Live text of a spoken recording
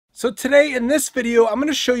So today in this video, I'm going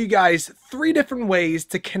to show you guys 3 different ways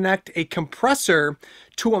to connect a compressor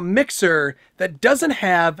to a mixer that doesn't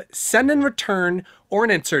have send and return or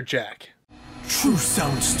an insert jack. True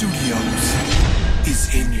Sound Studios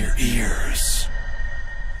is in your ears.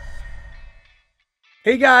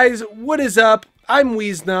 Hey guys, what is up? I'm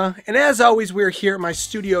Weezna, and as always, we're here at my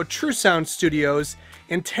studio, True Sound Studios,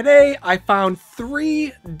 and today I found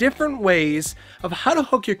 3 different ways of how to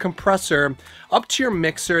hook your compressor up to your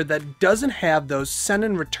mixer that doesn't have those send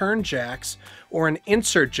and return jacks or an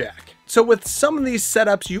insert jack. So with some of these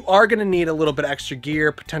setups, you are going to need a little bit extra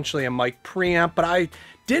gear, potentially a mic preamp, but I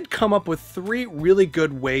did come up with 3 really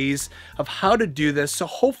good ways of how to do this, so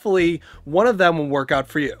hopefully one of them will work out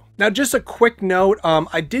for you. Now just a quick note,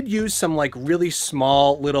 I did use some like really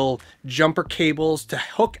small little jumper cables to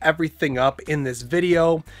hook everything up in this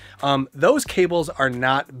video. Those cables are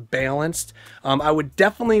not balanced. I would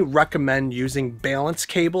definitely recommend using balance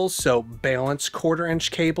cables, so balanced 1/4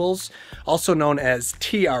 inch cables, also known as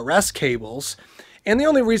TRS cables. And the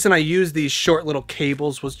only reason I use these short little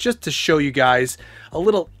cables was just to show you guys a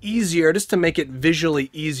little easier, just to make it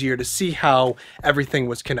visually easier to see how everything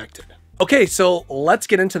was connected. Okay, so let's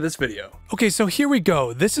get into this video. Okay, so here we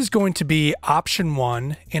go. This is going to be option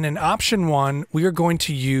 1. And in option 1, we are going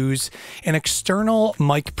to use an external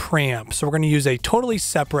mic preamp. So we're going to use a totally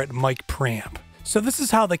separate mic preamp. So this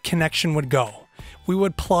is how the connection would go. We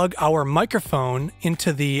would plug our microphone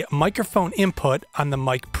into the microphone input on the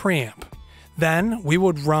mic preamp. Then we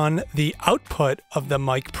would run the output of the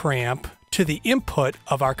mic preamp to the input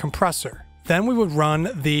of our compressor. Then we would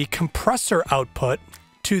run the compressor output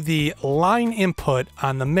to the line input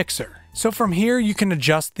on the mixer. So from here you can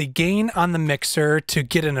adjust the gain on the mixer to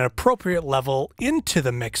get an appropriate level into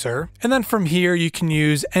the mixer. And then from here you can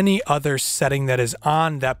use any other setting that is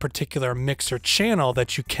on that particular mixer channel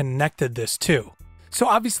that you connected this to. So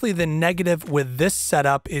obviously the negative with this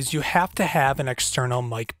setup is you have to have an external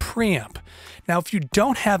mic preamp. Now if you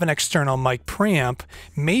don't have an external mic preamp,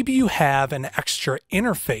 maybe you have an extra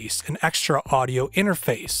interface, an extra audio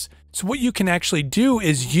interface. So what you can actually do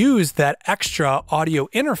is use that extra audio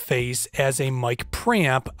interface as a mic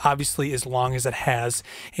preamp, obviously as long as it has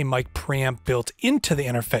a mic preamp built into the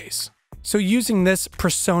interface. So using this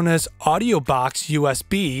Persona's audio box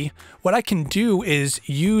USB, what I can do is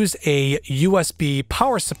use a USB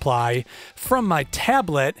power supply from my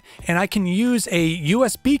tablet, and I can use a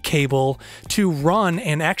USB cable to run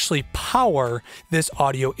and actually power this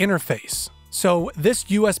audio interface. So this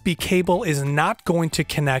USB cable is not going to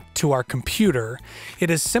connect to our computer. It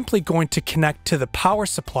is simply going to connect to the power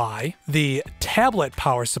supply, the tablet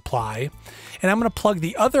power supply, and I'm going to plug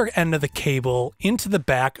the other end of the cable into the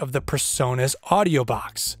back of the Persona's audio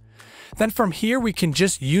box. Then from here we can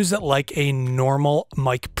just use it like a normal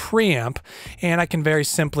mic preamp, and I can very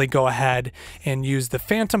simply go ahead and use the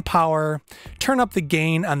phantom power, turn up the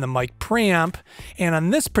gain on the mic preamp, and on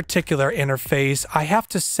this particular interface I have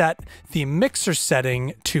to set the mixer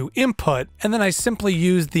setting to input, and then I simply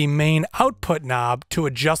use the main output knob to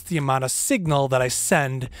adjust the amount of signal that I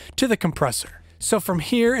send to the compressor. So from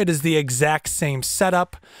here, it is the exact same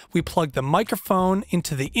setup. We plug the microphone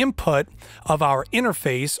into the input of our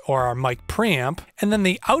interface or our mic preamp, and then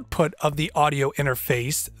the output of the audio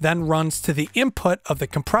interface then runs to the input of the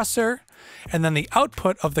compressor, and then the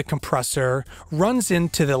output of the compressor runs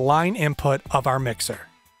into the line input of our mixer.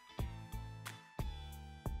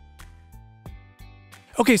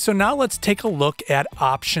 Okay, so now let's take a look at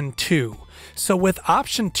option 2. So with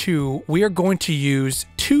option 2, we are going to use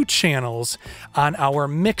 2 channels on our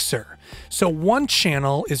mixer. So one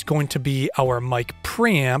channel is going to be our mic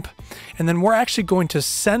preamp, and then we're actually going to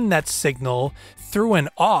send that signal through an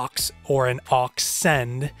aux or an aux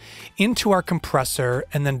send into our compressor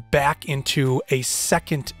and then back into a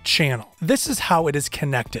second channel. This is how it is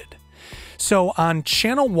connected. So on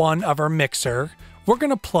channel 1 of our mixer, we're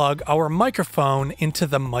going to plug our microphone into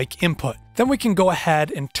the mic input. Then we can go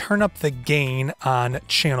ahead and turn up the gain on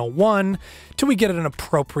channel 1 till we get at an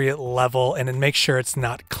appropriate level and then make sure it's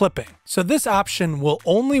not clipping. So this option will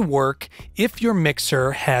only work if your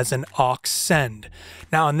mixer has an aux send.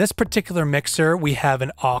 Now in this particular mixer, we have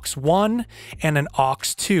an aux 1 and an aux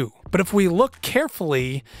 2. But if we look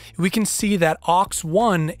carefully, we can see that aux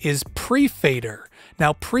 1 is pre-fader.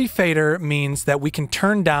 Now pre-fader means that we can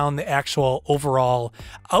turn down the actual overall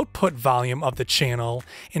output volume of the channel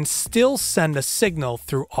and still send a signal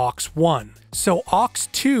through aux 1. So aux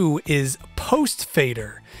 2 is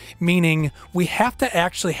post-fader, meaning we have to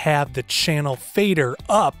actually have the channel fader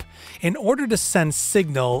up in order to send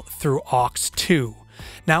signal through aux 2.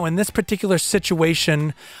 Now in this particular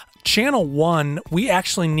situation, Channel 1, we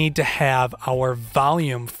actually need to have our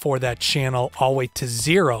volume for that channel all the way to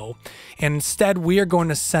 0, and instead we are going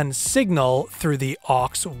to send signal through the aux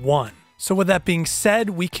 1. So with that being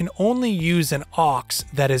said, we can only use an aux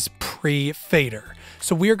that is pre-fader.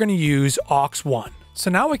 So we are going to use aux 1.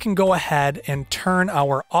 So now we can go ahead and turn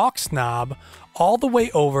our aux knob all the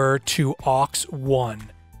way over to aux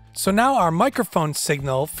 1. So now our microphone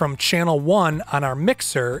signal from channel 1 on our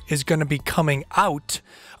mixer is going to be coming out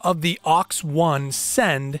of the aux 1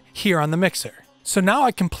 send here on the mixer. So now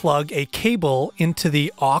I can plug a cable into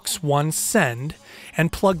the aux 1 send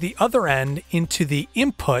and plug the other end into the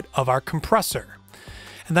input of our compressor.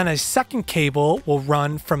 And then a second cable will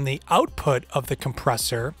run from the output of the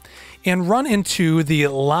compressor and run into the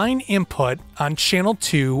line input on channel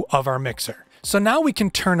 2 of our mixer. So now we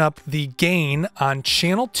can turn up the gain on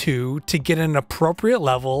channel 2 to get an appropriate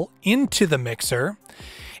level into the mixer.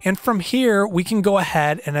 And from here, we can go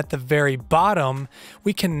ahead and at the very bottom,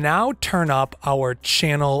 we can now turn up our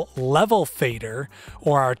channel level fader,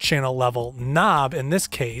 or our channel level knob in this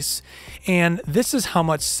case. And this is how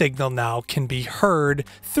much signal now can be heard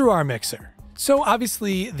through our mixer. So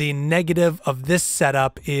obviously the negative of this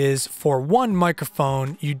setup is for one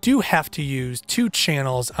microphone, you do have to use 2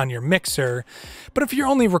 channels on your mixer. But if you're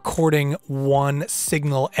only recording one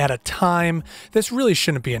signal at a time, this really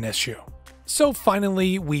shouldn't be an issue. So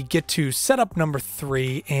finally, we get to setup number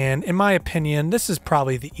 3, and in my opinion, this is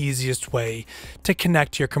probably the easiest way to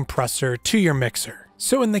connect your compressor to your mixer.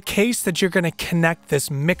 So in the case that you're going to connect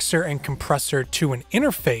this mixer and compressor to an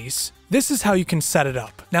interface, this is how you can set it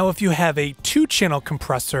up. Now, if you have a 2-channel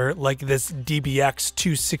compressor like this DBX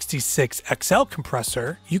 266XL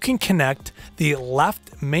compressor, you can connect the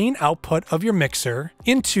left main output of your mixer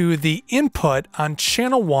into the input on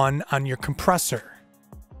channel 1 on your compressor.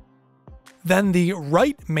 Then the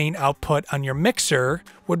right main output on your mixer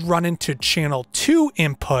would run into channel 2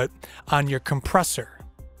 input on your compressor.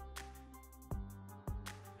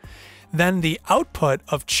 Then the output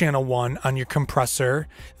of channel 1 on your compressor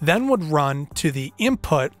then would run to the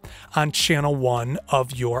input on channel 1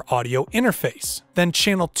 of your audio interface. Then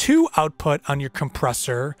channel 2 output on your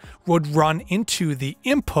compressor would run into the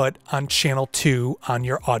input on channel 2 on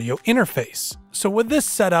your audio interface. So with this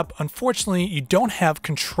setup, unfortunately, you don't have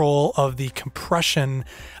control of the compression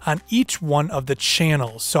on each one of the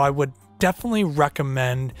channels. So I would definitely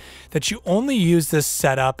recommend that you only use this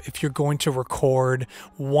setup if you're going to record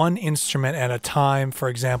one instrument at a time. For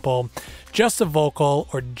example, just a vocal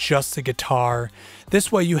or just a guitar.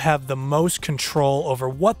 This way you have the most control over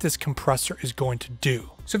what this compressor is going to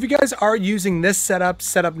do. So if you guys are using this setup,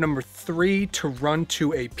 setup number 3, to run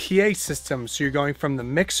to a PA system, so you're going from the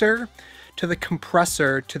mixer to the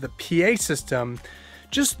compressor to the PA system,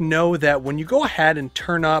 just know that when you go ahead and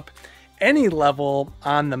turn up any level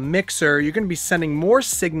on the mixer, you're going to be sending more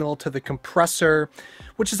signal to the compressor,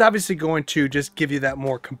 which is obviously going to just give you that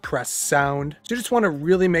more compressed sound. So you just want to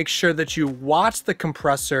really make sure that you watch the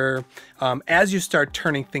compressor as you start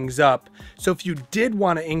turning things up. So if you did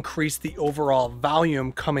want to increase the overall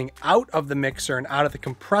volume coming out of the mixer and out of the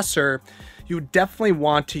compressor, you would definitely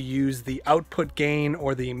want to use the output gain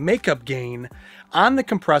or the makeup gain on the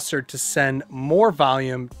compressor to send more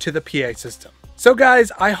volume to the PA system. So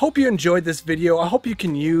guys, I hope you enjoyed this video. I hope you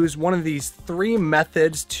can use one of these 3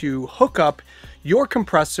 methods to hook up your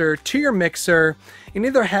compressor to your mixer and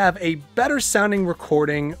either have a better sounding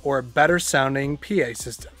recording or a better sounding PA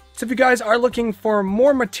system. So if you guys are looking for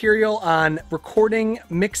more material on recording,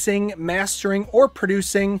 mixing, mastering, or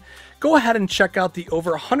producing, go ahead and check out the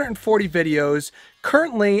over 140 videos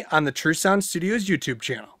currently on the True Sound Studios YouTube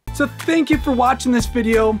channel. So thank you for watching this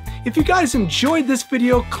video. If you guys enjoyed this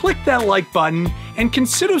video, click that like button and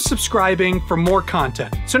consider subscribing for more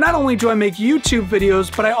content. So not only do I make YouTube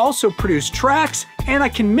videos, but I also produce tracks and I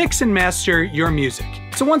can mix and master your music.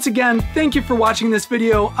 So once again, thank you for watching this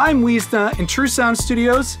video. I'm Weezna and True Sound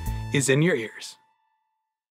Studios is in your ears.